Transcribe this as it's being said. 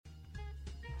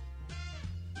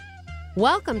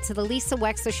Welcome to the Lisa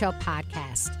Wexler Show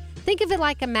podcast. Think of it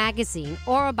like a magazine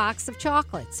or a box of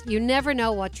chocolates. You never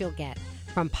know what you'll get.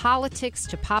 From politics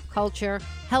to pop culture,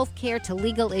 healthcare to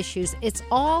legal issues, it's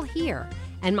all here.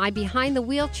 And my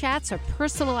behind-the-wheel chats are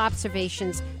personal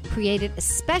observations created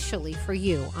especially for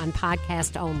you on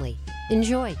podcast only.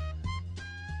 Enjoy.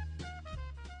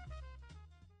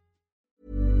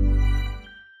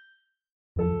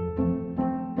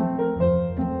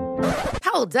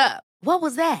 Hold up. What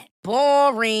was that?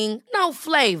 Boring. No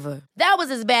flavor. That was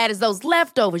as bad as those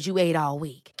leftovers you ate all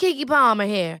week. Keke Palmer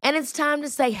here, and it's time to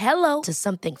say hello to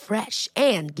something fresh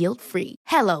and guilt-free.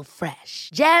 Hello Fresh.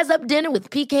 Jazz up dinner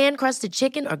with pecan-crusted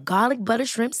chicken or garlic butter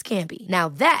shrimp scampi. Now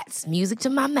that's music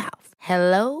to my mouth.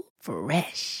 Hello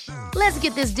Fresh. Let's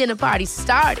get this dinner party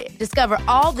started. Discover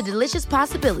all the delicious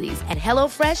possibilities at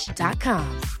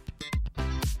hellofresh.com.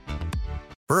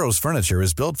 Burrow's furniture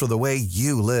is built for the way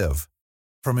you live.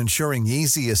 From ensuring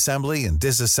easy assembly and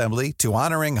disassembly to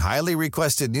honoring highly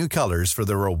requested new colors for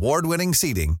their award-winning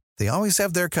seating, they always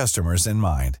have their customers in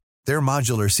mind. Their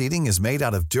modular seating is made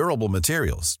out of durable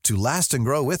materials to last and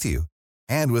grow with you.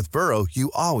 And with Burrow,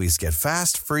 you always get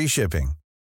fast, free shipping.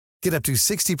 Get up to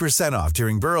 60% off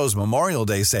during Burrow's Memorial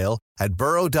Day sale at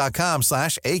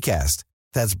burrow.com/ACAST.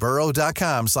 That's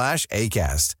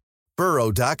burrow.com/ACAST.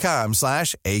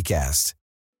 burrow.com/ACAST.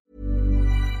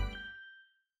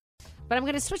 But I'm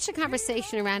going to switch the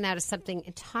conversation around now to something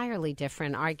entirely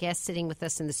different. Our guest sitting with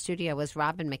us in the studio is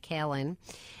Robin McHaelen.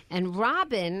 And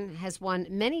Robin has won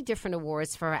many different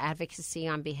awards for her advocacy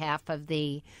on behalf of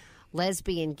the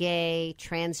lesbian, gay,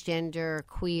 transgender,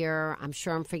 queer. I'm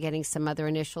sure I'm forgetting some other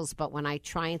initials, but when I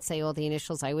try and say all the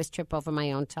initials, I always trip over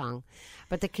my own tongue.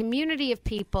 But the community of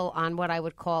people on what I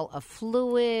would call a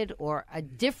fluid or a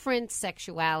different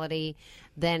sexuality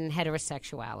than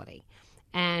heterosexuality.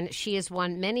 And she has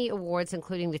won many awards,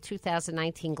 including the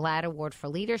 2019 GLAAD Award for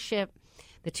Leadership,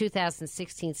 the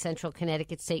 2016 Central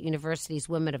Connecticut State University's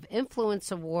Women of Influence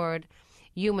Award,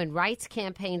 Human Rights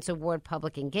Campaign's Award,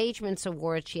 Public Engagements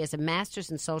Award. She has a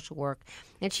master's in social work,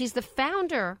 and she's the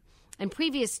founder and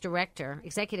previous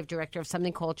executive director of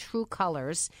something called True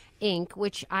Colors, Inc.,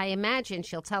 which I imagine,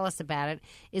 she'll tell us about it,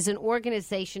 is an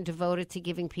organization devoted to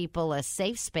giving people a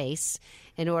safe space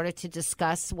in order to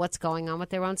discuss what's going on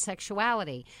with their own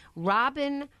sexuality.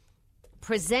 Robin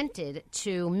presented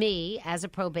to me as a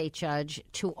probate judge,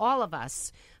 to all of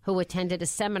us who attended a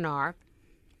seminar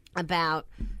about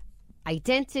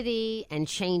identity and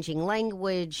changing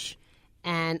language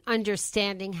and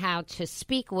understanding how to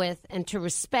speak with and to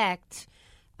respect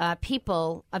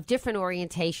people of different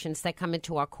orientations that come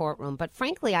into our courtroom. But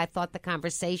frankly, I thought the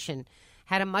conversation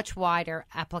had a much wider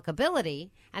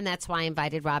applicability, and that's why I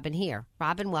invited Robin here.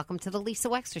 Robin, welcome to the Lisa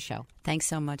Wexler Show. Thanks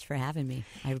so much for having me.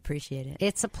 I appreciate it.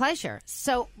 It's a pleasure.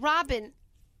 So, Robin,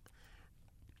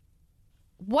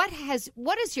 what is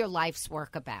your life's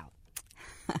work about?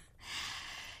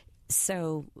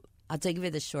 So I'll give you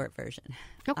the short version.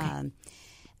 Okay.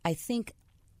 I think,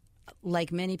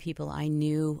 like many people, I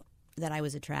knew that I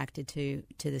was attracted to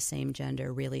the same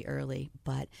gender really early.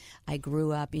 But I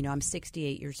grew up, I'm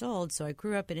 68 years old, so I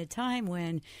grew up in a time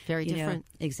when... Very different.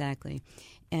 Exactly.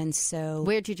 And so...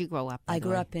 Where did you grow up? I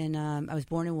grew up in... I was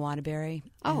born in Waterbury.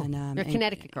 Oh, you're a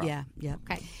Connecticut girl. Yeah.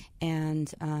 Okay.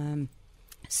 And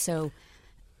so...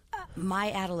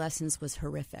 my adolescence was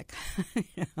horrific,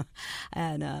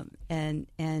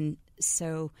 and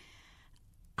so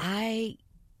I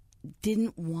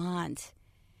didn't want.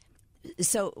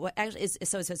 So actually,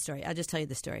 it's a story. I'll just tell you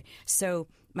the story. So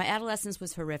my adolescence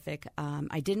was horrific.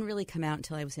 I didn't really come out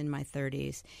until I was in my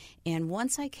 30s, and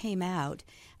once I came out,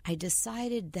 I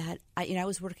decided that I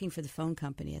was working for the phone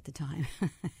company at the time,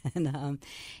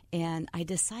 and I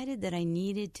decided that I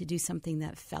needed to do something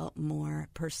that felt more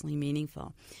personally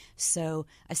meaningful. So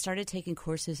I started taking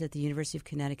courses at the University of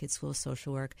Connecticut School of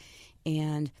Social Work,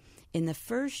 and in the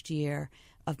first year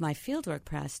of my fieldwork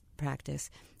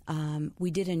practice, we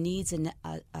did a needs and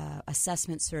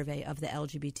assessment survey of the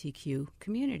LGBTQ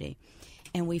community,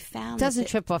 and we found doesn't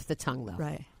trip off the tongue though,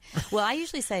 right? Well, I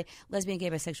usually say lesbian, gay,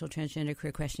 bisexual, transgender,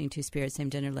 queer, questioning, two-spirit, same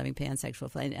gender, loving,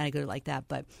 pansexual, and I go like that.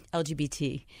 But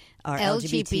LGBT or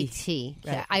LGBT.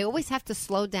 Right. Yeah, I always have to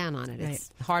slow down on it. Right. It's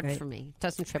hard Right. for me. It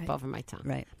doesn't trip over my tongue.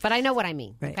 Right. But I know what I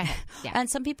mean. Right. Go ahead. Yeah. And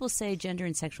some people say gender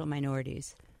and sexual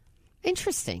minorities,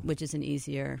 Interesting. which is an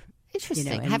easier. Interesting.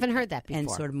 and- I haven't heard that before. And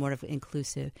sort of more of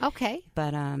inclusive. Okay.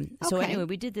 But so Okay. anyway,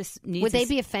 we did this. Would they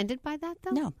be offended by that,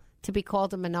 though? No. To be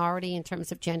called a minority in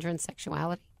terms of gender and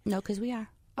sexuality? No, because we are.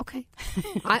 Okay.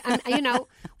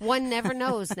 One never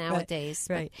knows nowadays.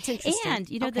 but Right. It's interesting. And,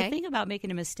 the Okay. thing about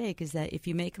making a mistake is that if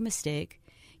you make a mistake,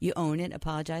 you own it,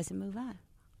 apologize, and move on.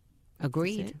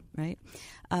 Agreed. Right?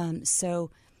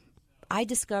 So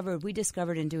we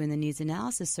discovered in doing the needs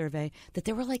analysis survey that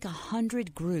there were like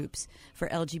 100 groups for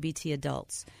LGBT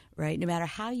adults, right? No matter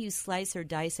how you slice or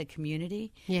dice a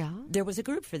community, there was a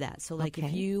group for that. So like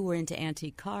if you were into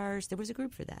antique cars, there was a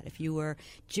group for that. If you were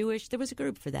Jewish, there was a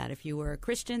group for that. If you were a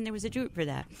Christian, there was a group for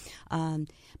that.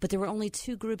 But there were only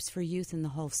 2 groups for youth in the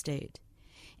whole state.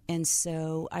 And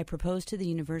so I proposed to the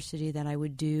university that I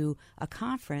would do a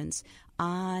conference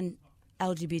on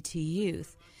LGBT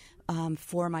youth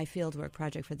for my fieldwork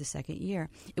project for the second year.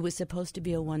 It was supposed to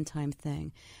be a one-time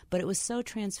thing, but it was so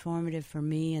transformative for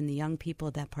me and the young people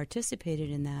that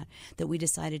participated in that we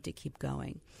decided to keep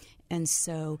going. And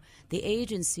so the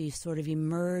agency sort of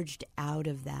emerged out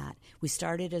of that. We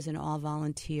started as an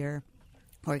all-volunteer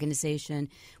organization.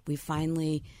 We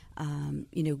finally,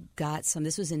 got some.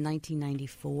 This was in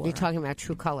 1994. You're talking about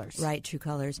True Colors. Right, True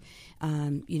Colors.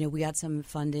 We got some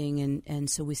funding, and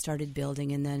so we started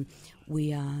building. And then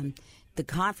we, the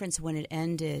conference, when it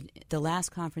ended, the last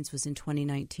conference was in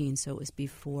 2019, so it was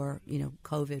before,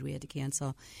 COVID, we had to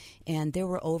cancel. And there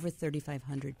were over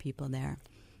 3,500 people there.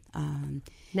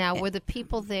 Now, were the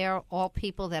people there all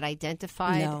people that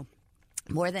identified? No.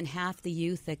 More than half the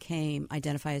youth that came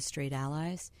identify as straight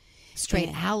allies.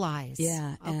 Allies.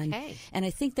 Yeah. Okay. And I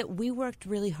think that we worked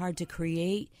really hard to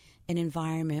create an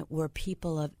environment where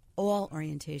people of all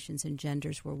orientations and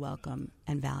genders were welcome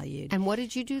and valued. And what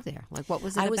did you do there? Like, what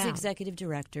was it about? I was executive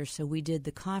director, so we did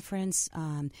the conference.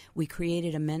 We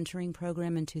created a mentoring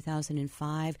program in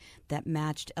 2005 that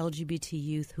matched LGBT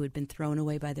youth who had been thrown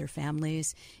away by their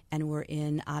families and were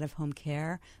in out-of-home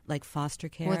care, like foster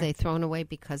care. Were they thrown away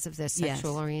because of their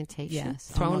sexual orientation? Yes.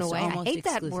 Thrown away? Almost I hate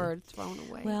exclusive. that word, thrown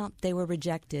away. Well, they were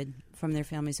rejected from their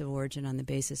families of origin on the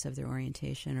basis of their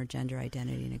orientation or gender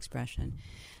identity and expression.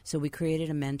 So we created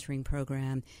a mentoring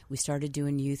program. We started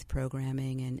doing youth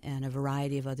programming and a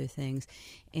variety of other things.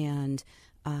 And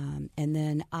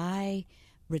then I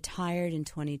retired in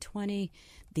 2020.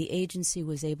 The agency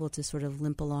was able to sort of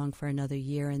limp along for another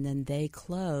year, and then they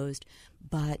closed.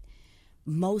 But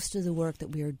most of the work that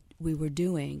we were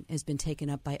doing has been taken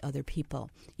up by other people.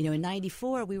 In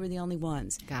 94, we were the only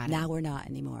ones. Got it. Now we're not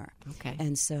anymore. Okay.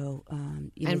 And so,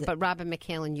 but Robin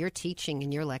McHaelen, you're teaching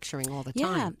and you're lecturing all the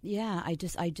time. Yeah. I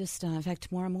just. In fact,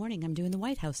 tomorrow morning I'm doing the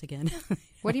White House again.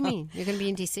 What do you mean? You're going to be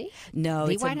in D.C.? No,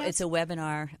 the it's a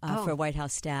webinar for White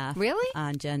House staff. Really?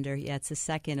 On gender. Yeah, it's the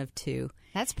second of 2.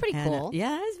 That's pretty cool.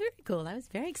 Yeah, it's very cool. I was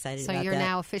very excited about that. So you're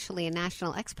now officially a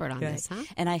national expert on this, huh?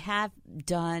 And I've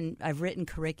written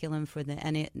curriculum for the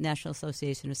National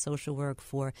Association of Social Work,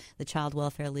 for the Child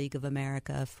Welfare League of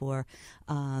America, for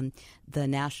the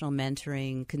National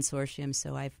Mentoring Consortium.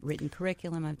 So I've written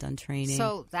curriculum. I've done training.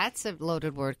 So that's a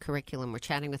loaded word, curriculum. We're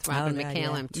chatting with Robin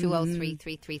McHaelen,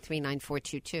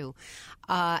 203-333-9422.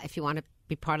 If you want to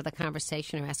be part of the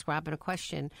conversation or ask Robin a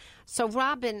question. So,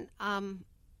 Robin,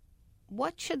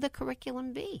 what should the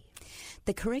curriculum be?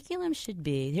 The curriculum should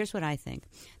be, here's what I think.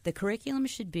 The curriculum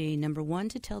should be, number 1,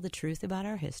 to tell the truth about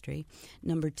our history.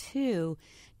 Number 2,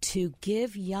 to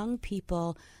give young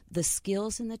people the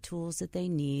skills and the tools that they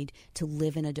need to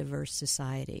live in a diverse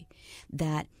society.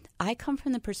 That I come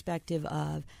from the perspective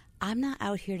of, I'm not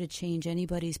out here to change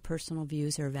anybody's personal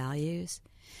views or values.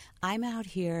 I'm out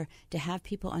here to have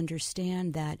people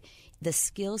understand that the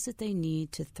skills that they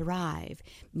need to thrive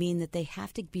mean that they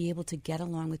have to be able to get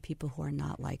along with people who are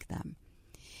not like them.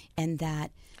 And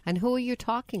who are you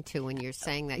talking to when you're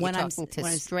saying that? You're talking to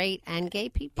straight and gay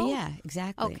people? Yeah,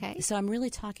 exactly. Okay. So I'm really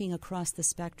talking across the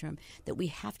spectrum, that we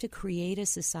have to create a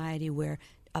society where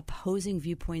opposing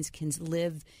viewpoints can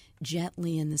live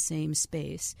gently in the same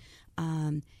space,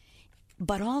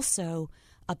 but also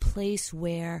a place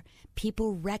where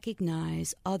people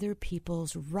recognize other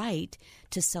people's right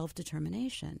to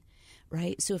self-determination,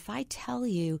 right? So if I tell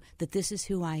you that this is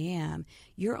who I am,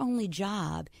 your only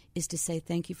job is to say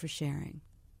thank you for sharing,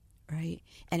 right?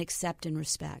 And accept and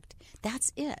respect.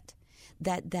 That's it.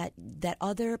 That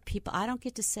other people, I don't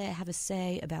get to have a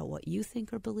say about what you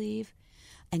think or believe,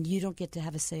 and you don't get to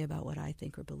have a say about what I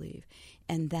think or believe.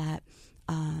 And that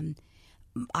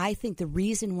I think the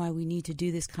reason why we need to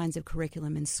do this kinds of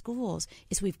curriculum in schools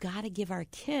is we've got to give our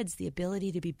kids the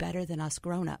ability to be better than us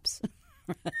grown-ups.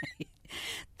 Right?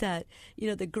 That,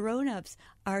 the grown-ups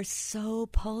are so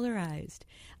polarized.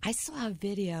 I saw a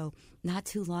video not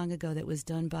too long ago that was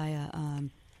done by an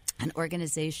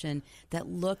organization that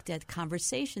looked at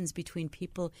conversations between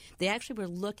people. They actually were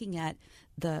looking at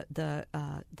the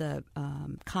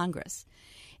Congress.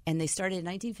 And they started in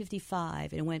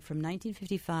 1955, and it went from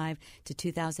 1955 to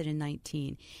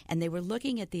 2019. And they were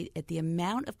looking at the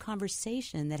amount of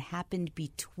conversation that happened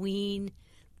between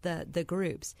the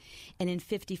groups. And in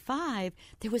 55,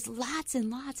 there was lots and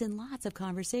lots and lots of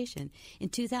conversation. In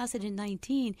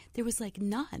 2019, there was like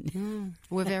none.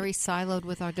 We're very siloed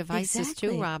with our devices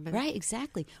too, Robin. Right,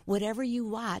 exactly. Whatever you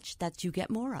watch, that you get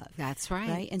more of. That's right.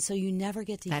 Right, and so you never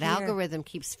get to that hear. algorithm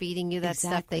keeps feeding you that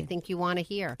stuff they think you want to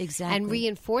hear. Exactly. And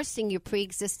reinforcing your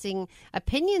pre-existing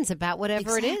opinions about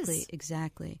whatever it is.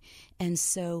 Exactly. And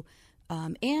so,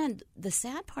 and the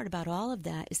sad part about all of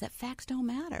that is that facts don't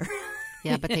matter.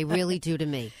 Yeah, but they really do to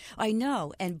me. I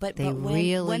know, but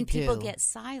when people get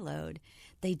siloed,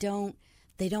 they don't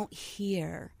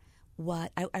hear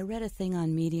what I read a thing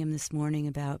on Medium this morning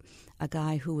about a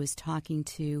guy who was talking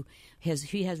to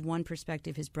he has one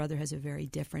perspective, his brother has a very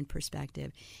different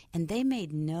perspective, and they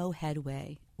made no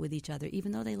headway with each other,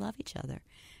 even though they love each other,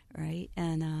 right?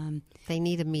 And they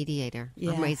need a mediator.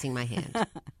 Yeah. I'm raising my hand.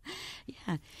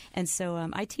 Yeah, and so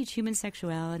I teach human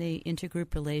sexuality,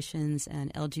 intergroup relations,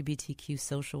 and LGBTQ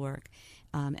social work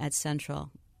at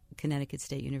Central Connecticut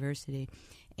State University,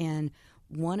 and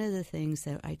one of the things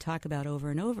that I talk about over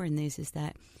and over in these is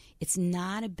that it's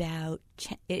not about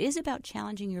it is about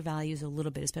challenging your values a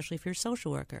little bit, especially if you're a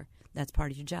social worker. That's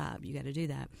part of your job. You got to do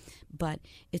that. But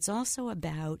it's also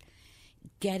about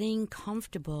getting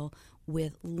comfortable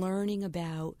with learning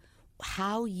about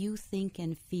how you think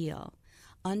and feel,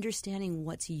 understanding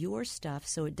what's your stuff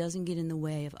so it doesn't get in the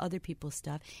way of other people's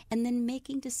stuff, and then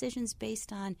making decisions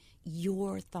based on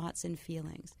your thoughts and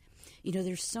feelings. You know,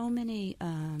 there's so many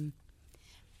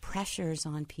pressures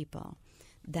on people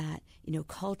that, you know,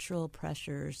 cultural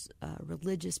pressures,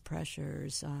 religious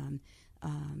pressures,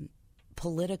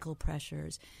 political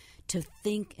pressures to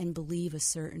think and believe a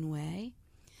certain way,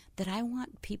 that I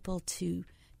want people to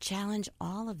challenge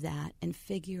all of that and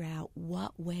figure out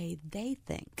what way they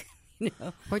think. You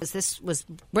know? This was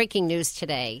breaking news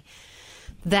today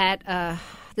that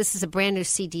this is a brand new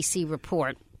CDC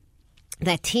report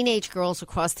that teenage girls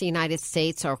across the United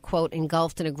States are, quote,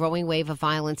 engulfed in a growing wave of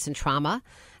violence and trauma.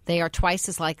 They are twice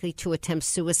as likely to attempt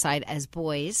suicide as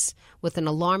boys, with an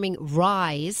alarming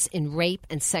rise in rape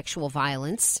and sexual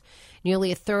violence.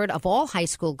 Nearly a third of all high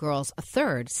school girls,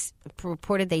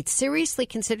 reported they'd seriously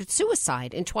considered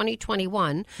suicide in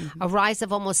 2021, a rise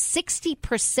of almost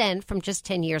 60% from just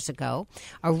 10 years ago.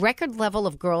 A record level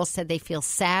of girls said they feel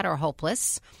sad or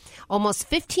hopeless. Almost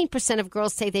 15% of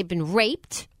girls say they've been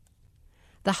raped,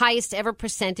 the highest ever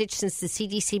percentage since the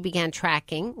CDC began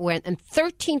tracking, and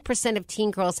 13% of teen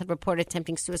girls have reported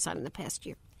attempting suicide in the past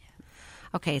year.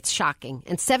 Okay, it's shocking.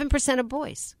 And 7% of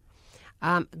boys.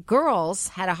 Girls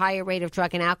had a higher rate of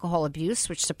drug and alcohol abuse,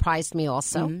 which surprised me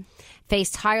also.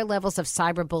 Faced higher levels of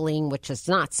cyberbullying, which does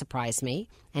not surprise me.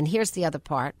 And here's the other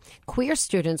part. Queer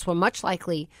students were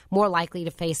more likely to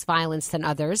face violence than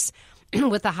others,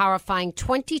 with a horrifying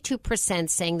 22%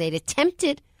 saying they'd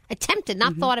attempted,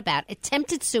 not thought about,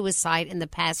 attempted suicide in the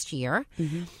past year.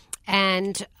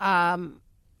 And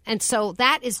so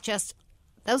that is just,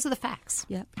 those are the facts.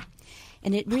 Yep.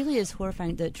 And it really is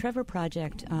horrifying. The Trevor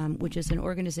Project, which is an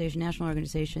organization, national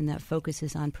organization that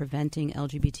focuses on preventing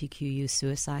LGBTQ youth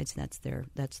suicides, that's their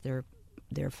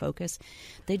focus.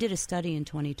 They did a study in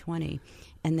 2020,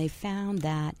 and they found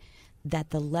that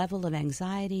the level of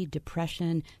anxiety,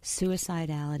 depression,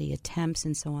 suicidality, attempts,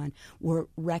 and so on were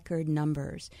record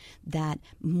numbers, that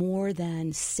more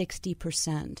than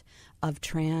 60% of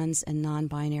trans and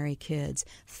non-binary kids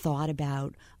thought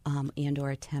about and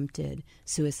or attempted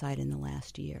suicide in the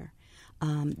last year.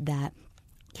 That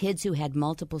kids who had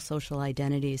multiple social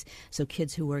identities, so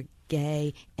kids who were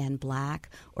gay and black,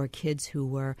 or kids who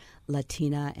were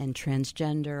Latina and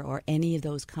transgender, or any of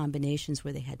those combinations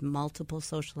where they had multiple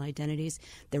social identities,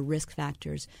 the risk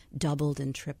factors doubled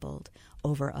and tripled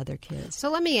over other kids.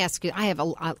 So let me ask you, I have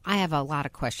a lot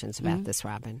of questions about this,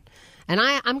 Robin. And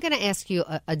I'm going to ask you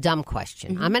a dumb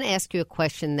question. I'm going to ask you a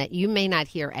question that you may not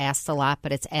hear asked a lot,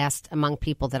 but it's asked among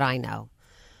people that I know,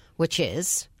 which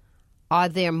is, are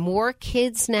there more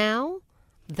kids now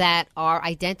that are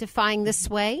identifying this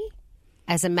way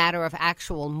as a matter of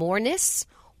actual moreness,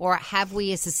 or have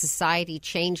we as a society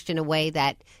changed in a way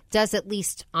that does, at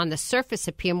least on the surface,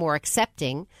 appear more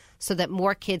accepting, so that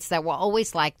more kids that were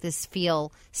always like this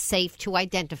feel safe to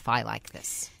identify like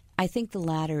this? I think the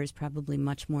latter is probably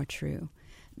much more true,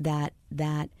 that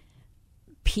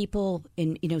people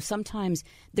sometimes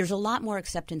there's a lot more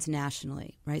acceptance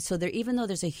nationally, right? So even though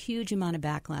there's a huge amount of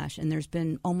backlash, and there's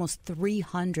been almost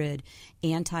 300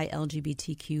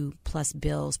 anti-LGBTQ plus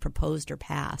bills proposed or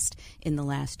passed in the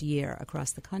last year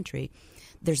across the country,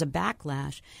 there's a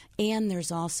backlash, and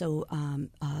there's also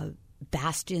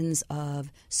bastions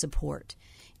of support.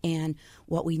 And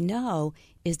what we know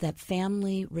is that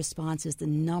family response is the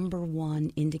number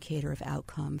one indicator of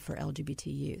outcome for LGBT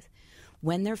youth.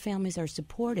 When their families are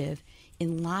supportive,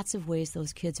 in lots of ways,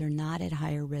 those kids are not at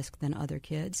higher risk than other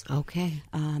kids. Okay.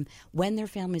 When their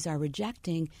families are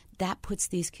rejecting, that puts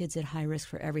these kids at high risk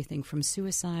for everything from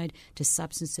suicide to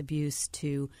substance abuse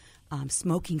to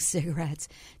smoking cigarettes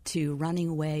to running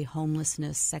away,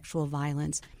 homelessness, sexual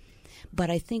violence.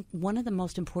 But I think one of the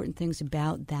most important things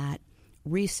about that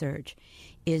research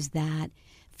is that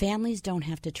families don't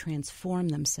have to transform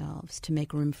themselves to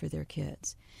make room for their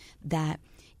kids. That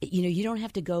you don't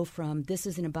have to go from this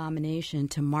is an abomination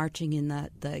to marching in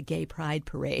the gay pride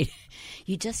parade.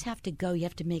 You just have to go. You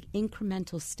have to make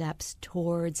incremental steps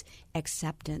towards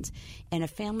acceptance. And a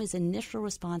family's initial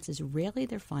response is rarely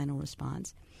their final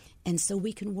response. And so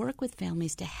we can work with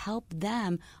families to help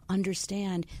them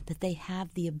understand that they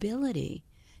have the ability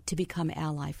to become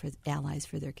allies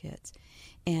for their kids.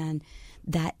 And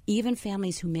that even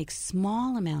families who make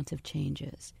small amounts of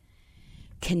changes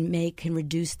can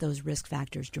reduce those risk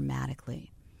factors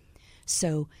dramatically.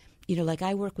 So, like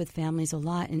I work with families a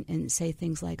lot and say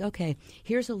things like, okay,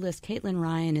 here's a list. Caitlin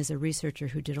Ryan is a researcher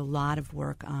who did a lot of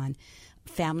work on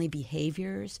family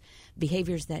behaviors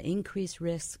that increase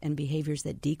risks and behaviors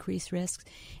that decrease risks.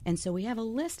 And so we have a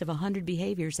list of 100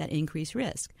 behaviors that increase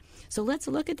risk. So let's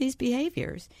look at these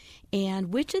behaviors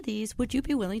and which of these would you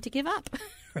be willing to give up,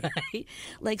 right?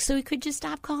 So we could just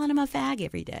stop calling them a fag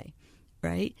every day.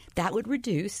 Right? That would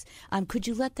reduce. Could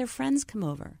you let their friends come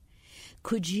over?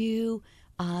 Could you,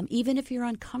 even if you're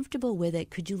uncomfortable with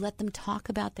it, could you let them talk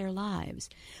about their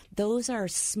lives? Those are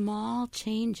small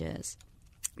changes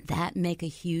that make a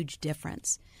huge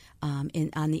difference on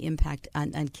the impact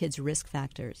on kids' risk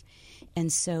factors.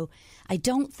 And so I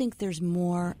don't think there's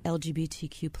more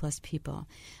LGBTQ plus people.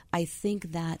 I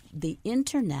think that the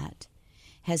Internet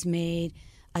has made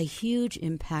a huge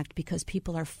impact because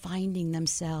people are finding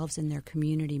themselves in their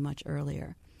community much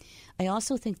earlier. I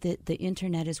also think that the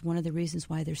Internet is one of the reasons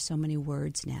why there's so many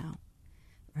words now,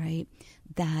 right?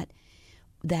 That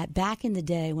back in the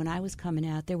day when I was coming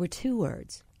out, there were 2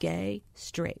 words, gay,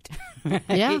 straight. Right?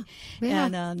 Yeah.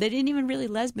 And they didn't even really,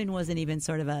 lesbian wasn't even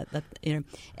sort of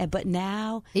but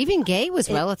now. Even gay was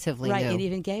relatively right, new. And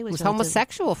even gay was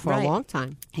homosexual for right, a long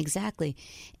time. Exactly.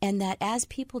 And that as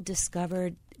people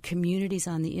discovered communities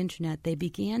on the Internet, they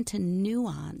began to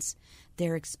nuance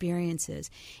their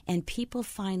experiences, and people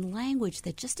find language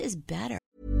that just is better.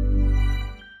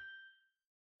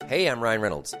 Hey, I'm Ryan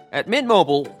Reynolds. At Mint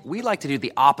Mobile, we like to do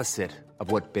the opposite of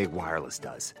what Big Wireless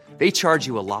does. They charge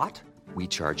you a lot, we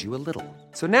charge you a little.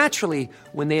 So naturally,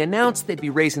 when they announced they'd be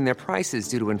raising their prices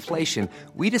due to inflation,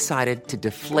 we decided to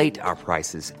deflate our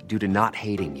prices due to not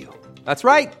hating you. That's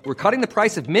right. We're cutting the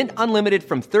price of Mint Unlimited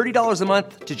from $30 a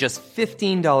month to just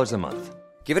 $15 a month.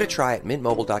 Give it a try at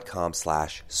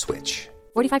mintmobile.com/switch.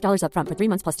 $45 up front for 3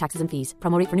 months plus taxes and fees.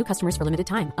 Promo rate for new customers for limited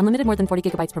time. Unlimited more than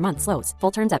 40 gigabytes per month. Slows full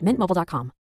terms at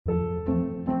mintmobile.com.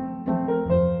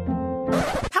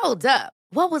 Hold up.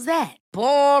 What was that?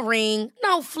 Boring.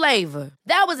 No flavor.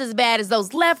 That was as bad as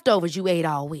those leftovers you ate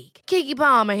all week. Keke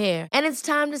Palmer here. And it's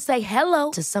time to say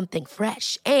hello to something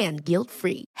fresh and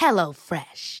guilt-free. Hello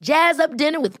Fresh. Jazz up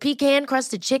dinner with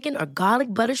pecan-crusted chicken or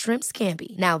garlic butter shrimp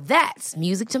scampi. Now that's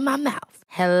music to my mouth.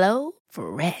 Hello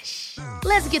Fresh.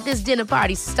 Let's get this dinner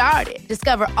party started.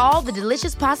 Discover all the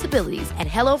delicious possibilities at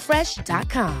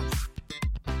hellofresh.com.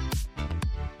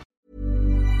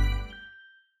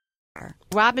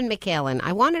 Robin McHaelen,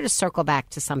 I wanted to circle back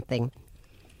to something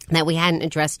that we hadn't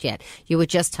addressed yet. You were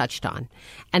just touched on,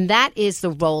 and that is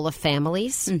the role of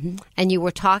families. Mm-hmm. And you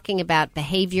were talking about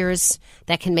behaviors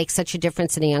that can make such a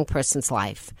difference in a young person's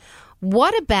life.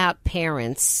 What about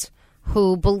parents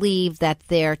who believe that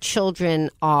their children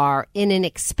are in an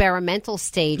experimental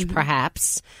stage, mm-hmm.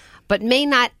 perhaps, but may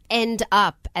not end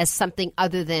up as something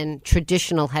other than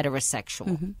traditional heterosexual?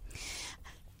 Mm-hmm.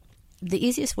 The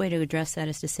easiest way to address that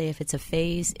is to say if it's a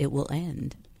phase, it will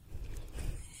end.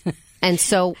 And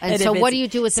so what do you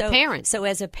do as a parent? So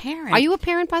as a parent... Are you a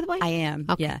parent, by the way? I am,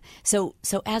 okay. Yeah. So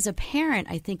as a parent,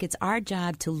 I think it's our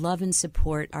job to love and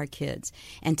support our kids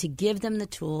and to give them the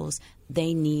tools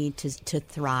they need to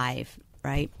thrive,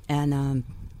 right? And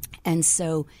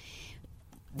so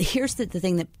here's the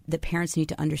thing that the parents need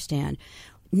to understand.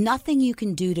 Nothing you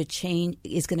can do to change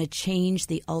is going to change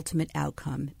the ultimate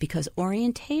outcome because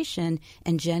orientation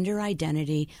and gender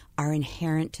identity are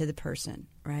inherent to the person,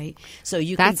 right? So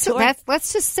you let's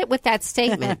just sit with that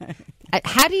statement.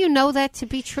 How do you know that to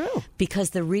be true?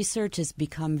 Because the research has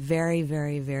become very,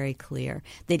 very, very clear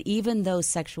that even though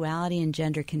sexuality and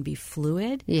gender can be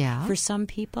fluid for some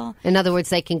people. In other words,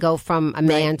 they can go from a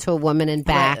man to a woman and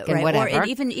back and whatever. Or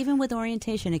even with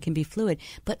orientation, it can be fluid.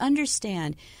 But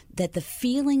understand that the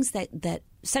feelings that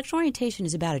sexual orientation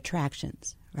is about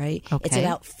attractions, right? Okay. It's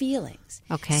about feelings.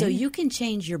 Okay. So you can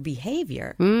change your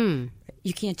behavior.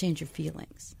 You can't change your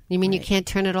feelings. You mean you can't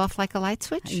turn it off like a light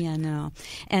switch? Yeah, no.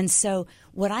 And so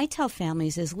what I tell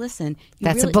families is, listen.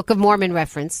 That's a Book of Mormon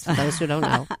reference, for those who don't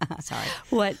know. Sorry.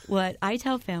 What I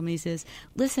tell families is,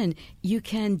 listen, you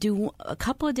can do a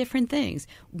couple of different things.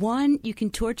 One, you can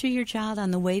torture your child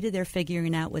on the way to their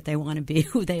figuring out what they want to be,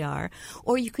 who they are,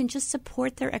 or you can just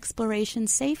support their exploration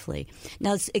safely.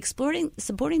 Now,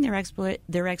 supporting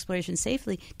their exploration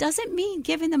safely doesn't mean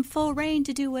giving them full reign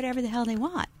to do whatever the hell they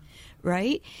want.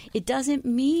 Right? It doesn't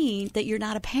mean that you're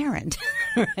not a parent,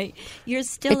 right? You're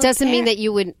still. It doesn't mean that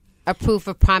you would approve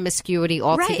of promiscuity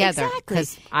altogether. Right, exactly.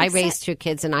 Because I raised 2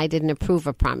 kids and I didn't approve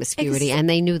of promiscuity, and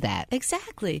they knew that.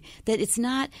 Exactly. That it's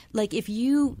not like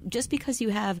just because you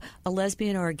have a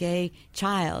lesbian or a gay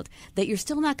child, that you're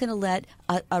still not going to let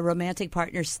a romantic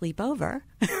partner sleep over.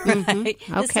 Right?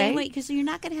 The same way, because you're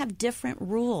not going to have different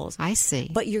rules. I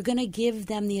see. But you're going to give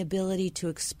them the ability to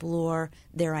explore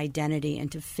their identity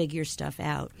and to figure stuff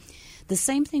out. The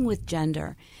same thing with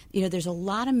gender. There's a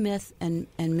lot of myth and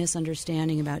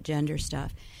misunderstanding about gender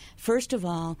stuff. First of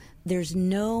all, there's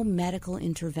no medical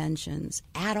interventions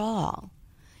at all,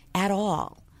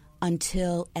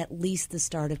 until at least the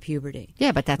start of puberty.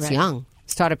 Yeah, but that's young.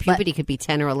 Start of puberty could be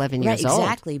 10 or 11 years old.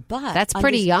 Exactly. But that's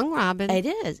pretty young, Robin. It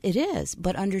is.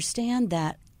 But understand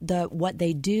that what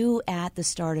they do at the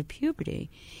start of puberty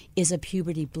is a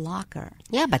puberty blocker.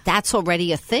 Yeah, but that's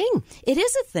already a thing. It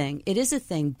is a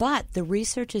thing. But the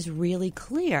research is really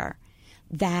clear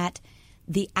that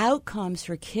the outcomes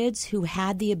for kids who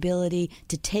had the ability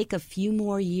to take a few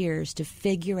more years to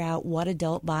figure out what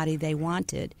adult body they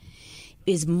wanted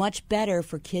is much better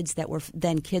for kids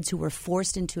than kids who were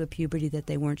forced into a puberty that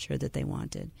they weren't sure that they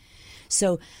wanted.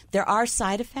 So there are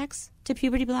side effects to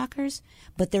puberty blockers,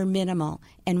 but they're minimal.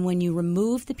 And when you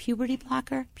remove the puberty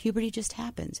blocker, puberty just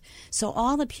happens. So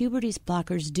all the puberty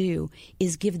blockers do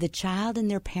is give the child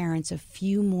and their parents a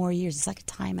few more years. It's like a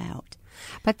timeout.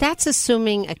 But that's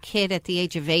assuming a kid at the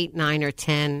age of 8, 9, or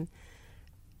 10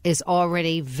 is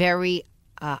already very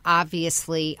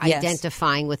obviously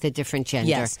identifying with a different gender.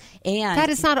 Yes. And that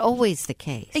is not always the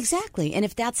case. Exactly. And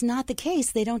if that's not the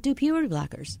case, they don't do puberty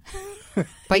blockers.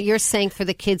 But you're saying for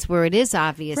the kids where it is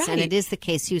obvious and it is the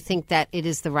case, you think that it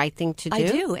is the right thing to do? I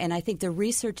do. And I think the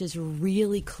research is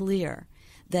really clear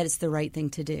that it's the right thing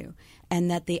to do and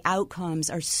that the outcomes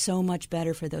are so much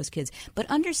better for those kids. But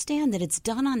understand that it's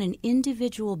done on an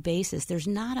individual basis. There's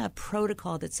not a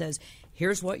protocol that says,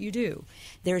 here's what you do.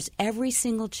 There's every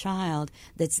single child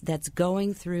that's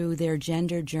going through their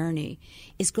gender journey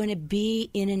is going to be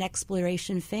in an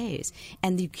exploration phase.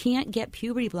 And you can't get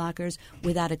puberty blockers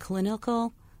without a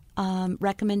clinical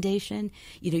recommendation.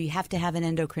 You have to have an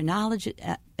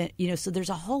endocrinologist. So there's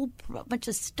a whole bunch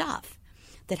of stuff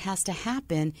that has to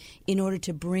happen in order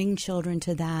to bring children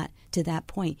to that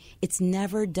point. It's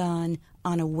never done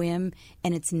on a whim,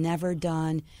 and it's never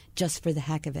done just for the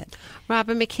heck of it.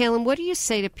 Robin McHaelen, what do you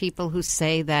say to people who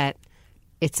say that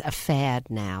it's a fad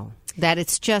now, that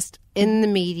it's just in the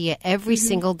media every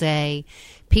single day,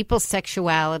 people's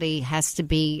sexuality has to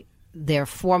be their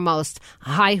foremost?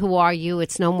 Hi, who are you?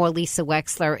 It's no more Lisa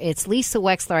Wexler. It's Lisa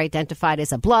Wexler identified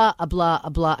as a blah, a blah, a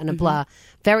blah, and a blah.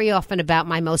 Very often about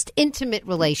my most intimate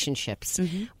relationships.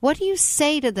 What do you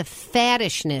say to the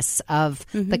faddishness of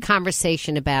the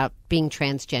conversation about being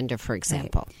transgender, for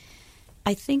example? Right.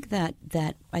 I think that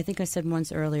I think I said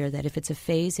once earlier that if it's a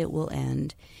phase, it will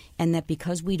end, and that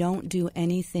because we don't do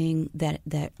anything that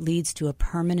leads to a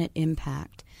permanent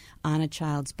impact on a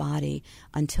child's body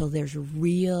until there's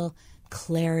real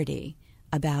clarity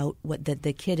about what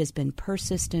the kid has been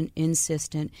persistent,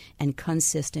 insistent, and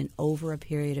consistent over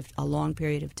a long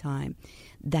period of time,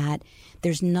 that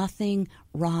there's nothing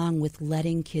wrong with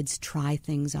letting kids try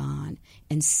things on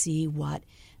and see what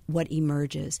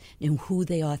emerges and who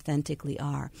they authentically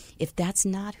are. If that's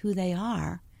not who they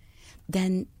are,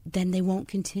 then they won't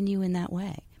continue in that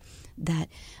way. That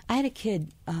I had a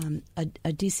kid, a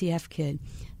DCF kid,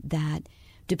 that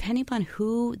depending upon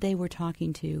who they were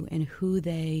talking to and who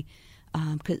they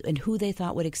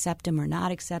thought would accept them or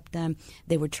not accept them,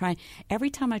 they were trying.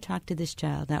 Every time I talked to this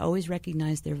child, I always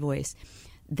recognized their voice.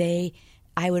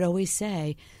 I would always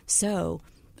say, "So,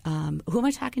 who am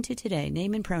I talking to today?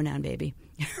 Name and pronoun, baby.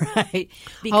 Right?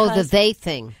 The they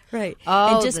thing. Right.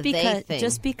 Oh, and just the because, they thing.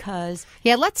 Just because.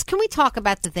 Yeah, can we talk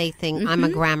about the they thing? I'm a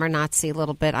grammar Nazi a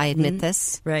little bit. I admit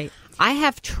this. Right. I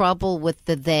have trouble with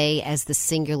the they as the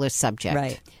singular subject.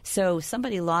 Right. So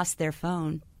somebody lost their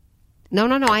phone. No.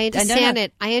 I understand No.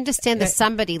 it. I understand that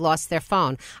somebody lost their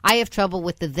phone. I have trouble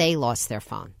with the they lost their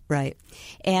phone. Right.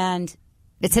 And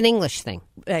it's an English thing.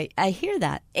 Right. I hear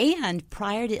that. And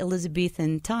prior to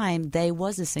Elizabethan time, they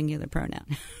was a singular pronoun.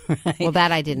 Right? Well,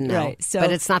 that I didn't know. Right. So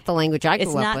but it's not the language I grew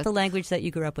up with. It's not the language that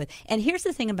you grew up with. And here's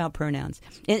the thing about pronouns.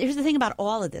 And here's the thing about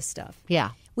all of this stuff.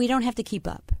 Yeah. We don't have to keep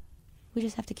up. We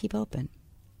just have to keep open.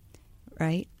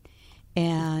 Right?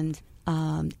 And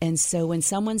so when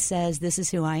someone says, this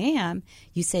is who I am,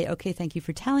 you say, okay, thank you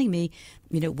for telling me,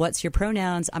 what's your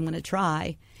pronouns? I'm going to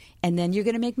try. And then you're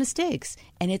going to make mistakes.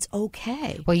 And it's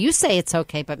okay. Well, you say it's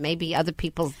okay, but maybe other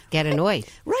people get annoyed.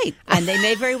 Right. And they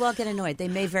may very well get annoyed. They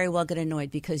may very well get annoyed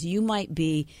because you might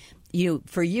be,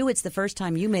 for you, it's the first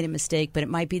time you made a mistake, but it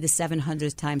might be the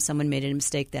 700th time someone made a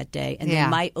mistake that day. And they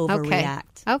might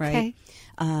overreact. Okay.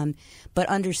 Right? But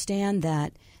understand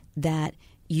that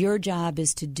your job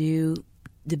is to do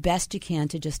the best you can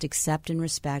to just accept and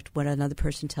respect what another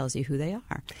person tells you who they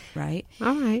are, right?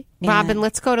 All right. Robin,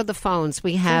 let's go to the phones.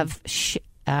 We have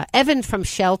Evan from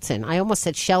Shelton. I almost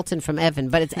said Shelton from Evan,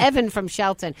 but it's Evan from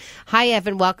Shelton. Hi,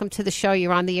 Evan. Welcome to the show.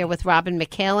 You're on the air with Robin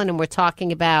McHaelen, and we're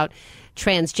talking about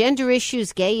transgender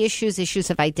issues, gay issues, issues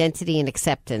of identity and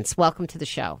acceptance. Welcome to the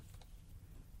show.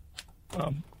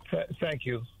 Thank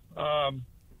you.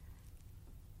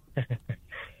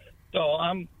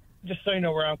 So just so you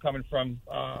know where I'm coming from,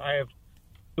 I have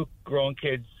 2 grown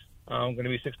kids. I'm going to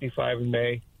be 65 in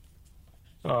May.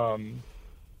 I'm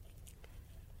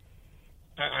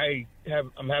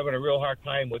having a real hard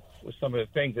time with some of the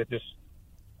things that just,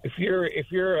 if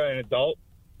you're an adult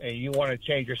and you want to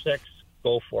change your sex,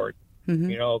 go for it.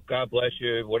 Mm-hmm. God bless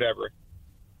you, whatever.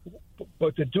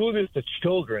 But to do this to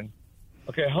children,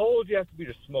 okay, how old do you have to be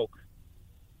to smoke?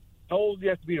 How old do you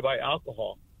have to be to buy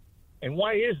alcohol? And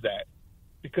why is that?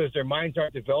 Because their minds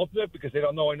aren't developed yet, because they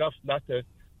don't know enough not to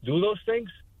do those things?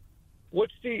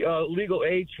 What's the legal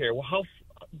age here? Well, how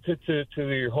to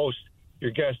your host,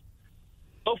 your guest,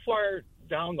 how far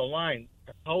down the line,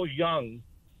 how young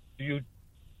do you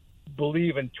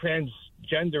believe in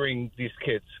transgendering these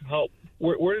kids?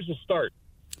 Where does it start?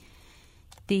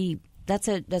 That's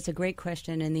a great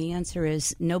question, and the answer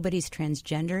is nobody's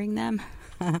transgendering them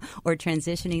or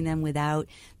transitioning them without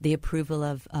the approval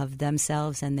of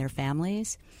themselves and their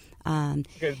families.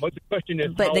 Okay, but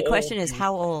the question is,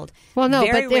 how old? Well, no,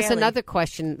 Very but there's rarely. another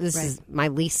question. This Right. is my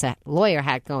Lisa lawyer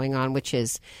hat going on, which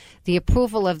is the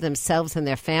approval of themselves and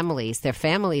their families. Their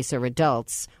families are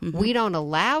adults. Mm-hmm. We don't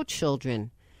allow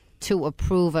children to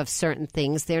approve of certain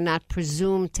things. They're not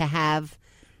presumed to have,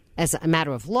 as a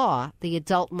matter of law, the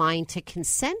adult mind to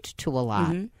consent to a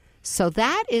lot. Mm-hmm. So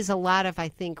that is a lot of, I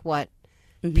think, what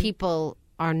people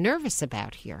are nervous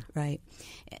about here. Right.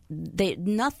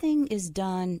 Nothing is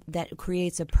done that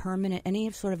creates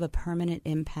any sort of a permanent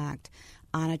impact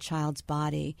on a child's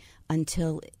body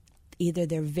until either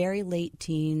they're very late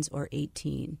teens or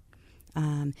 18.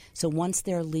 So once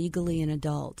they're legally an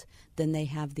adult, then they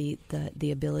have the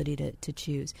ability to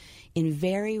choose. In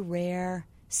very rare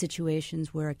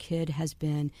situations where a kid has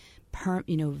been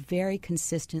very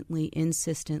consistently,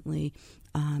 insistently,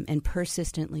 and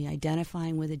persistently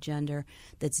identifying with a gender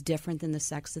that's different than the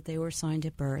sex that they were assigned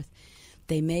at birth,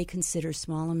 they may consider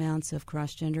small amounts of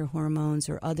cross-gender hormones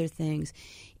or other things,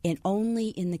 and only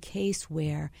in the case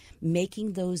where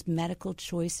making those medical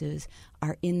choices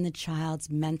are in the child's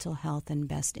mental health and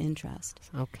best interest.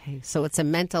 Okay, so it's a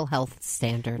mental health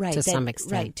standard to some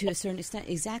extent. Right, to a certain extent,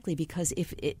 exactly, because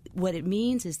what it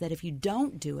means is that if you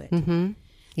don't do it,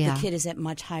 yeah. the kid is at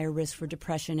much higher risk for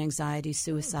depression, anxiety,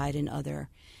 suicide, and other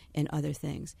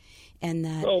things. And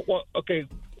that. Oh, well, okay.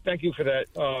 Thank you for that.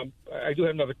 I do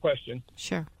have another question.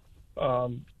 Sure.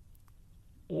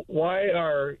 Why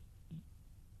are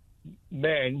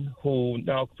men who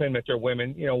now claim that they're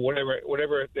women,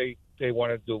 whatever they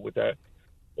want to do with that,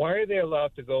 why are they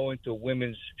allowed to go into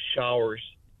women's showers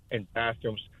and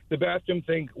bathrooms? The bathroom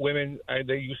thing, women,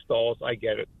 they use stalls. I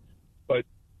get it. But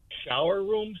shower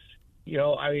rooms,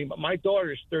 my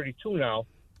daughter is 32 now,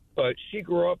 but she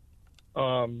grew up,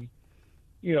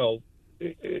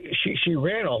 she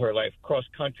ran all her life, cross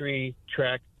country,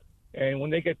 track, and when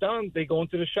they get done, they go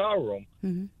into the shower room.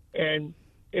 Mm-hmm. And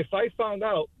if I found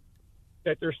out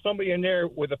that there's somebody in there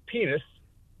with a penis,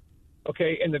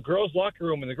 okay, in the girls' locker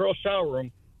room, in the girls' shower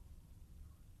room,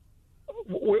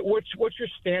 what's your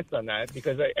stance on that?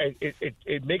 Because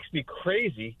it makes me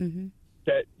crazy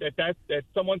that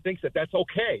someone thinks that that's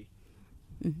okay.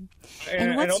 Mm-hmm.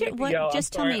 And what's your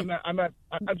just tell me? I'm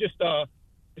just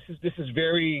this is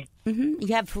very. Mm-hmm.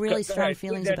 You have really strong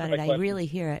feelings about it. I really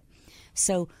hear it.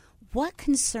 So, what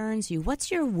concerns you?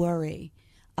 What's your worry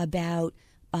about?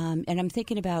 And I'm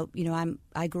thinking about,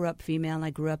 I grew up female, and I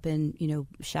grew up in,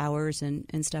 showers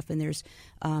and stuff, and there's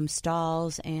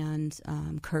stalls and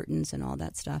curtains and all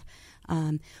that stuff.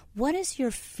 What is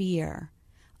your fear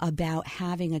about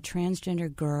having a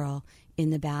transgender girl in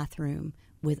the bathroom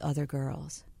with other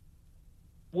girls?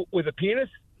 With a penis?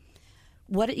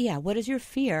 What is your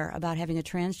fear about having a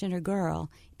transgender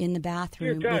girl in the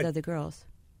bathroom with other girls?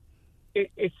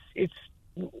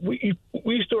 We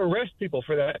used to arrest people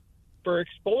for that, for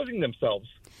exposing themselves.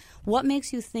 What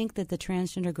makes you think that the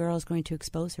transgender girl is going to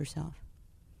expose herself?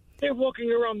 They're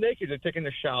walking around naked. They're taking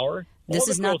a shower. This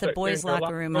is not the boys'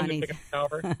 locker room, honey.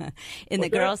 In the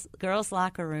girls'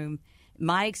 locker room,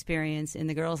 my experience in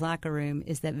the girls' locker room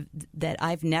is that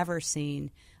I've never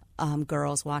seen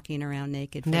girls walking around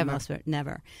naked. Never.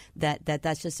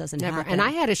 That just doesn't happen. And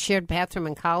I had a shared bathroom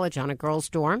in college on a girls'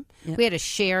 dorm. Yep. We had a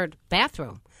shared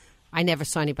bathroom. I never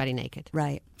saw anybody naked.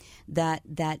 Right. That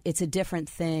it's a different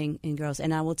thing in girls.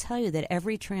 And I will tell you that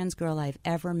every trans girl I've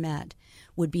ever met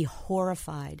would be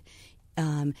horrified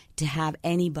to have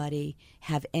anybody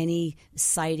have any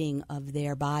sighting of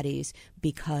their bodies,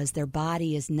 because their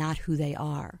body is not who they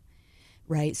are.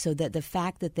 Right? So that the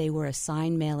fact that they were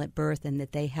assigned male at birth and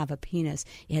that they have a penis,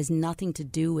 it has nothing to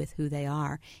do with who they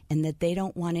are, and that they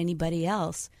don't want anybody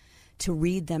else to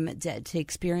read them, to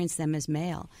experience them as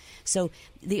male. So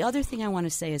the other thing I want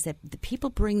to say is that the people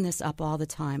bring this up all the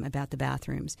time about the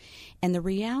bathrooms. And the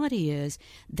reality is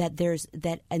that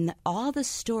and all the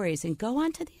stories, and go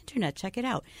onto the internet, check it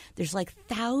out. There's like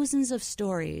thousands of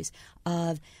stories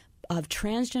of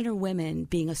transgender women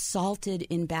being assaulted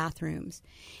in bathrooms.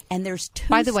 And there's two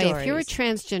By the way, stories. if you're a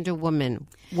transgender woman,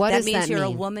 what does that mean? That means you're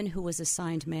a woman who was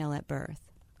assigned male at birth.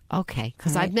 Okay,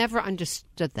 because I've never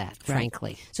understood that,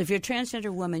 frankly. Right. So if you're a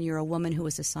transgender woman, you're a woman who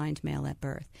was assigned male at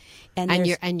birth. And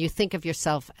you think of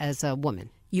yourself as a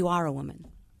woman. You are a woman.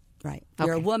 Right.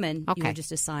 You're a woman. Okay. You're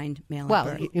just assigned male at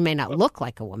birth. Well, you may not look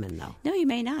like a woman, though. No, you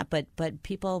may not, but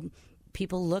people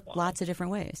look lots of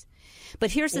different ways. But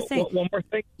here's the thing. One more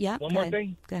thing. Yeah. One more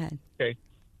thing. Go ahead. Okay.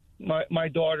 My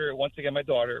daughter, once again,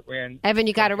 ran. Evan,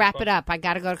 you got to wrap it up. I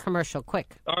got to go to commercial.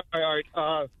 Quick. All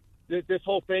right. This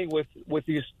whole thing with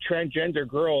these transgender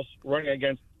girls running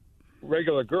against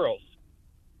regular girls,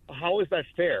 how is that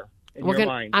fair in your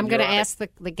mind? I'm going to ask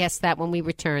the guest that when we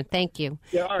return. Thank you.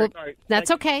 Yeah, all right. That's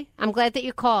okay. I'm glad that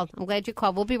you called.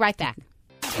 We'll be right back.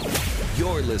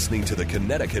 You're listening to the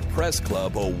Connecticut Press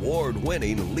Club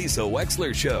award-winning Lisa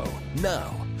Wexler Show,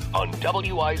 now on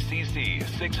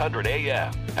WICC 600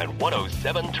 AM and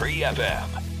 107.3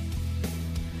 FM.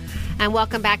 And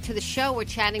welcome back to the show. We're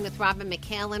chatting with Robin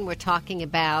McHaelen. We're talking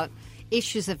about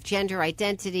issues of gender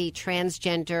identity,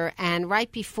 transgender. And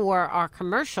right before our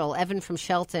commercial, Evan from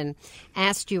Shelton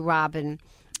asked you, Robin,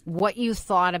 what you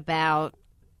thought about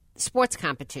sports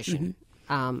competition.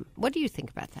 Mm-hmm. What do you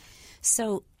think about that?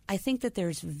 So I think that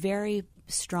there's very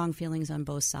strong feelings on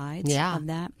both sides of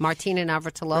that. Martina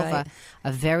Navratilova,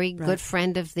 a very good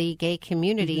friend of the gay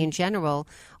community in general,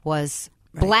 was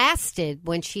blasted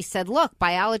when she said, look,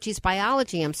 biology's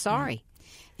biology. I'm sorry.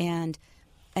 And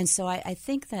so I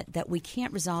think that we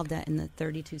can't resolve that in the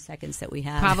 32 seconds that we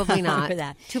have. Probably not. For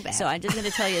that. Too bad. So I'm just going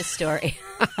to tell you a story.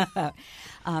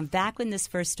 Back when this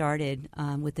first started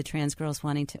with the trans girls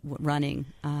running,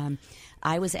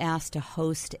 I was asked to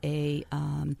host a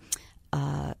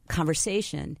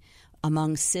conversation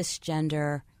among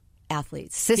cisgender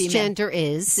athletes.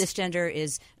 Cisgender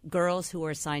is girls who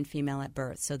are assigned female at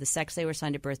birth. So the sex they were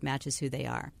assigned at birth matches who they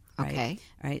are. Right? Okay.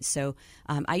 All right. So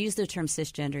I use the term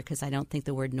cisgender because I don't think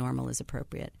the word normal is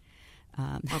appropriate.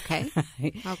 Okay.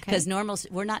 Because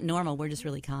we're not normal. We're just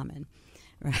really common.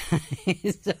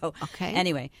 Right. So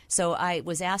anyway, so I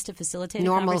was asked to facilitate.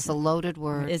 Normal is a loaded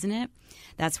word, isn't it?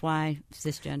 That's why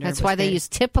cisgender. That's why they use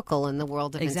typical in the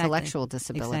world of intellectual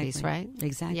disabilities, right?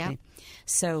 Exactly. Yeah.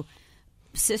 So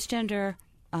cisgender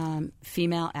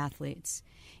female athletes,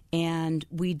 and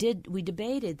we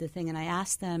debated the thing, and I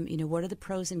asked them, what are the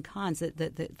pros and cons?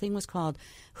 The thing was called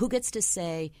 "Who Gets to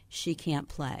Say She Can't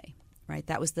Play?" Right,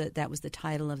 that was the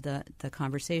title of the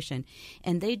conversation,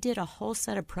 and they did a whole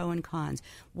set of pro and cons.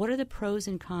 What are the pros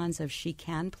and cons of she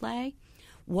can play?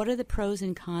 What are the pros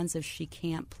and cons of she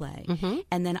can't play? Mm-hmm.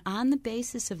 And then on the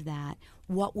basis of that,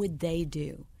 what would they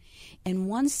do? And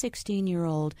one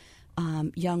 16-year-old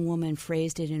young woman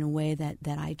phrased it in a way that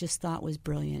I just thought was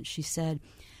brilliant. She said,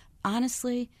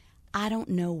 honestly, I don't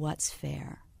know what's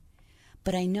fair,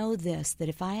 But I know this, that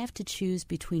if I have to choose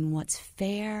between what's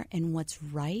fair and what's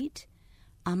right,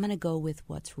 I'm going to go with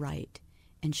what's right,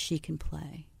 and she can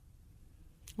play.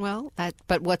 Well,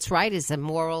 but what's right is a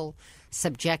moral,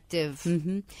 subjective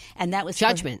and that was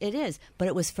judgment. It is, but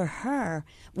it was for her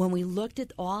when we looked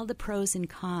at all the pros and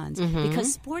cons,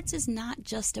 because sports is not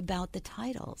just about the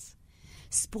titles.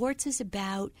 Sports is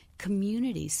about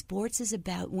community. Sports is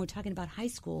about, when we're talking about high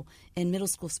school and middle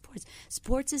school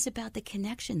sports is about the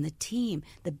connection, the team,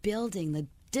 the building, the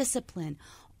discipline,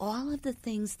 all of the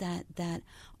things that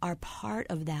are part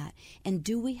of that. And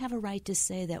do we have a right to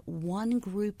say that one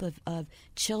group of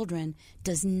children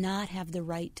does not have the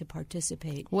right to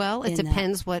participate? Well, it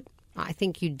depends what, I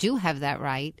think you do have that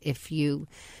right if you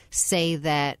say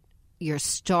that you're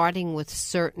starting with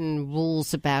certain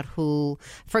rules about who,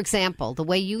 for example, the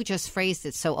way you just phrased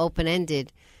it so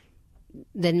open-ended,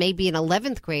 then maybe an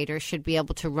 11th grader should be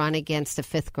able to run against a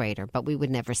 5th grader, but we would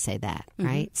never say that,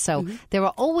 right? So there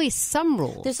are always some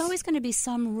rules. There's always going to be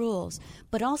some rules,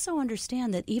 but also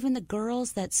understand that even the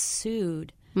girls that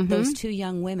sued those two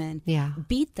young women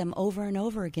beat them over and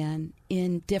over again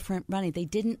in different running.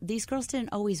 These girls didn't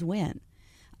always win.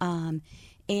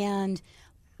 And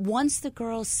once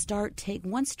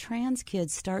once trans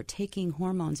kids start taking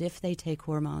hormones, if they take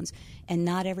hormones, and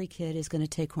not every kid is going to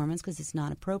take hormones because it's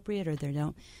not appropriate or they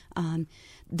don't,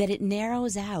 that it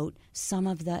narrows out some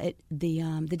of the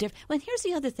different. Well, and here's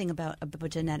the other thing about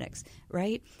genetics,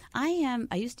 right? I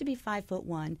used to be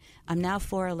 5'1". I'm now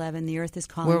 4'11". The earth is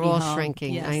calling me home. We're all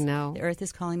shrinking. Yes, I know. The earth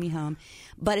is calling me home.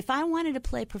 But if I wanted to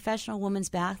play professional women's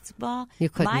basketball, you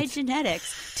couldn't. My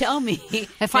genetics tell me.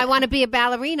 If I want to be a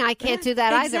ballerina, I can't do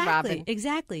that either, Robin.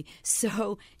 Exactly.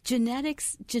 So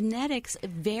genetics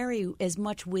vary as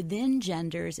much within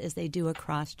genders as they do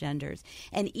across genders.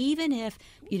 And even if,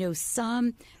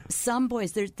 some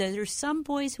boys, there's some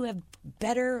boys who have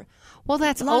better. Well,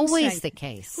 that's always the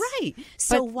case, right?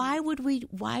 So why would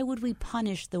we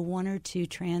punish the one or two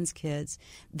trans kids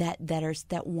that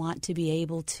want to be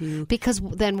able to? Because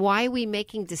then why are we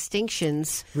making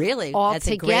distinctions? Really,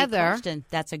 altogether?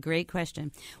 That's a great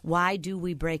question. Why do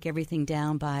we break everything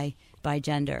down by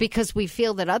gender? Because we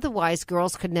feel that otherwise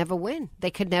girls could never win.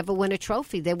 They could never win a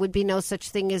trophy. There would be no such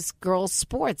thing as girls'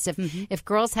 sports. If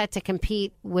girls had to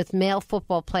compete with male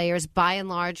football players, by and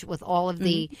large, with all of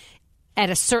the at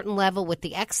a certain level with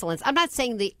the excellence. I'm not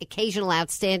saying the occasional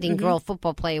outstanding girl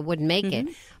football player wouldn't make it,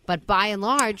 but by and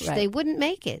large, they wouldn't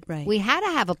make it. Right. We had to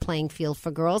have a playing field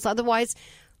for girls. Otherwise,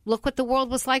 look what the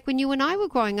world was like when you and I were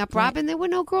growing up, Robin. There were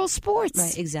no girls' sports.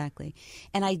 Right, exactly.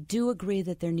 And I do agree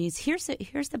that there needs. Here's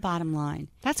the bottom line.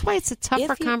 That's why it's a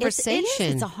tougher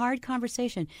conversation. It's a hard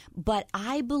conversation. But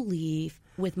I believe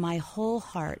with my whole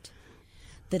heart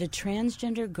that a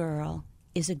transgender girl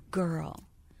is a girl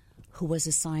who was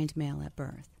assigned male at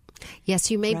birth.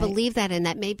 Yes, you may believe that, and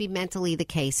that may be mentally the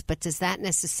case, but does that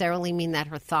necessarily mean that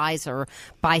her thighs or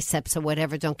biceps or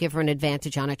whatever don't give her an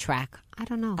advantage on a track? I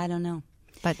don't know.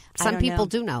 But some people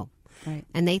do know. Right.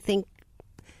 And they think,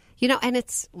 and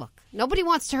it's, look, nobody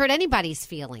wants to hurt anybody's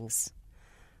feelings.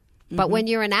 But when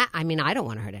you're I don't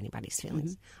want to hurt anybody's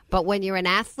feelings. But when you're an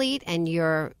athlete and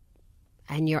you're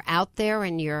out there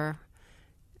and you're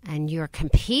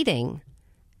competing,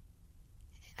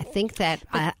 I think that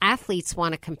athletes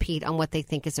want to compete on what they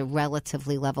think is a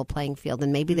relatively level playing field,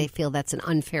 and maybe they feel that's an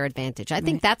unfair advantage. I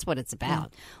think that's what it's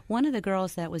about. Yeah. One of the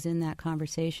girls that was in that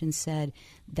conversation said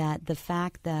that the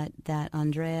fact that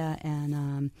Andrea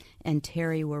and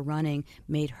Terry were running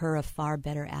made her a far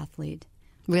better athlete.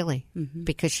 Really?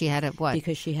 Because she had to what?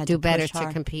 Because she had do to better push hard.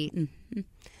 to compete.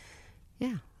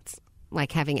 Yeah, it's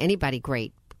like having anybody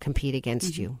great compete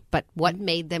against you. But what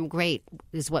made them great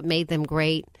is what made them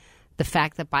great. The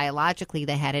fact that biologically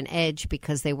they had an edge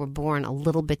because they were born a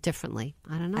little bit differently.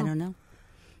 I don't know.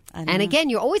 And again,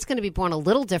 you're always going to be born a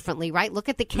little differently, right? Look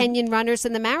at the Kenyan runners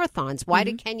in the marathons. Why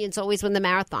do Kenyans always win the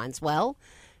marathons? Well,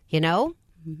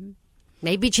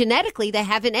 maybe genetically they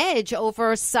have an edge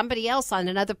over somebody else on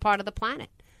another part of the planet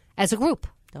as a group.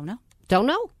 Don't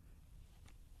know.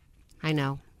 I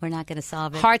know. We're not going to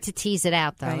solve it. Hard to tease it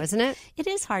out, though, isn't it? It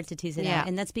is hard to tease it out,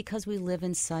 and that's because we live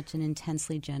in such an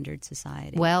intensely gendered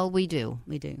society. Well, we do.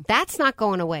 That's not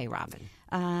going away, Robin.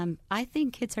 I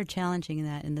think kids are challenging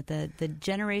that, and that the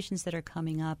generations that are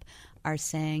coming up are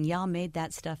saying, y'all made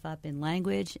that stuff up in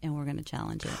language, and we're going to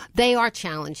challenge it. They are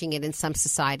challenging it in some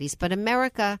societies, but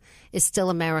America is still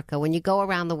America. When you go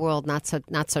around the world, not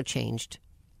so changed.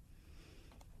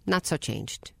 Not so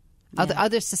changed. Yeah.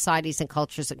 Other societies and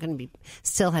cultures are going to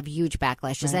still have huge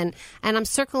backlashes. Right. And I'm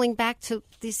circling back to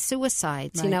these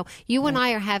suicides. Right. You and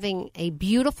I are having a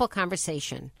beautiful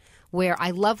conversation where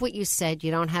I love what you said.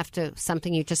 You don't have to,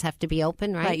 something you just have to be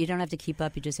open, right? Right. You don't have to keep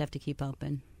up. You just have to keep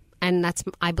open. And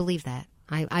I believe that.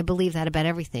 I believe that about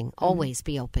everything. Always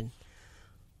be open.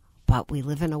 But we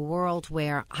live in a world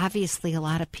where obviously a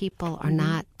lot of people are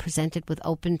not presented with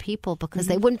open people because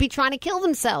they wouldn't be trying to kill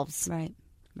themselves. Right.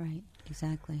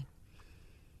 Exactly.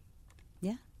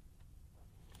 Yeah.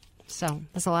 So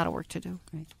there's a lot of work to do.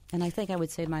 Right. And I think I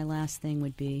would say my last thing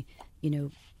would be,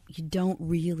 you don't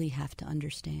really have to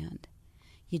understand.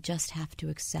 You just have to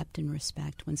accept and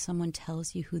respect. When someone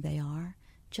tells you who they are,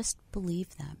 just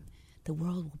believe them. The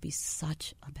world will be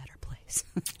such a better place.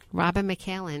 Robin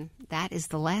McHaelen, that is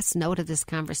the last note of this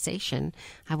conversation.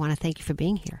 I want to thank you for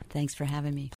being here. Thanks for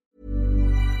having me.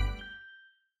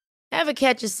 Ever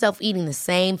catch yourself eating the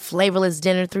same flavorless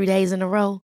dinner 3 days in a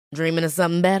row? Dreaming of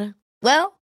something better?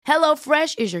 Well,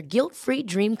 HelloFresh is your guilt-free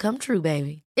dream come true,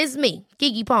 baby. It's me,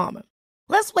 Keke Palmer.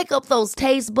 Let's wake up those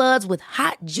taste buds with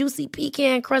hot, juicy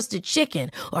pecan-crusted chicken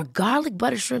or garlic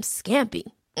butter shrimp scampi.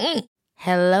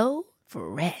 Hello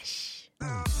Fresh.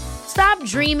 Stop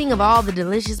dreaming of all the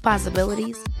delicious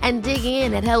possibilities and dig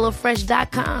in at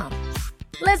HelloFresh.com.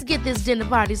 Let's get this dinner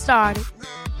party started.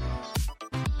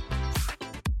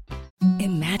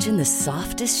 Imagine the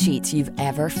softest sheets you've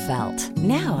ever felt.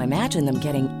 Now imagine them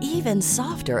getting even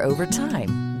softer over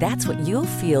time. That's what you'll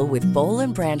feel with Boll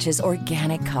 & Branch's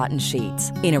organic cotton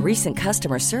sheets. In a recent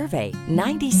customer survey,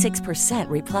 96%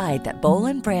 replied that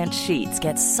Boll & Branch sheets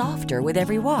get softer with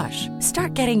every wash.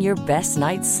 Start getting your best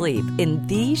night's sleep in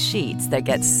these sheets that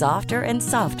get softer and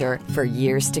softer for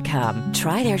years to come.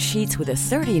 Try their sheets with a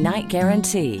 30-night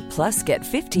guarantee. Plus, get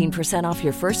 15% off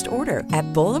your first order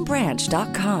at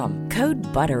bollandbranch.com. Code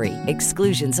BUTTERY.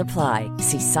 Exclusions apply.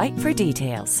 See site for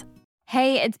details.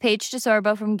 Hey, it's Paige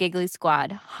DeSorbo from Giggly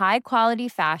Squad. High quality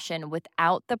fashion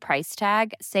without the price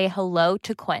tag. Say hello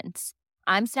to Quince.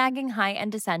 I'm snagging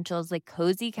high-end essentials like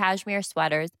cozy cashmere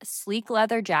sweaters, sleek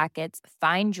leather jackets,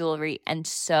 fine jewelry, and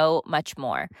so much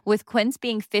more. With Quince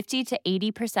being 50 to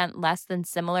 80% less than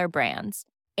similar brands.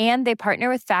 And they partner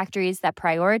with factories that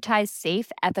prioritize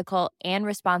safe, ethical, and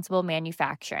responsible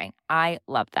manufacturing. I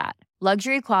love that.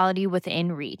 Luxury quality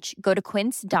within reach. Go to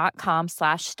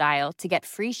quince.com/style to get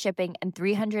free shipping and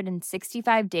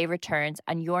 365-day returns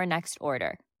on your next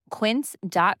order.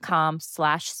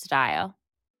 Quince.com/style.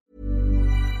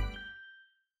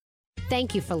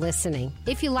 Thank you for listening.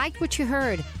 If you liked what you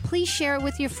heard, please share it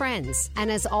with your friends.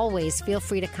 And as always, feel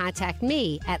free to contact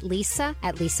me at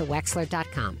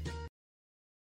lisa@lisawexler.com.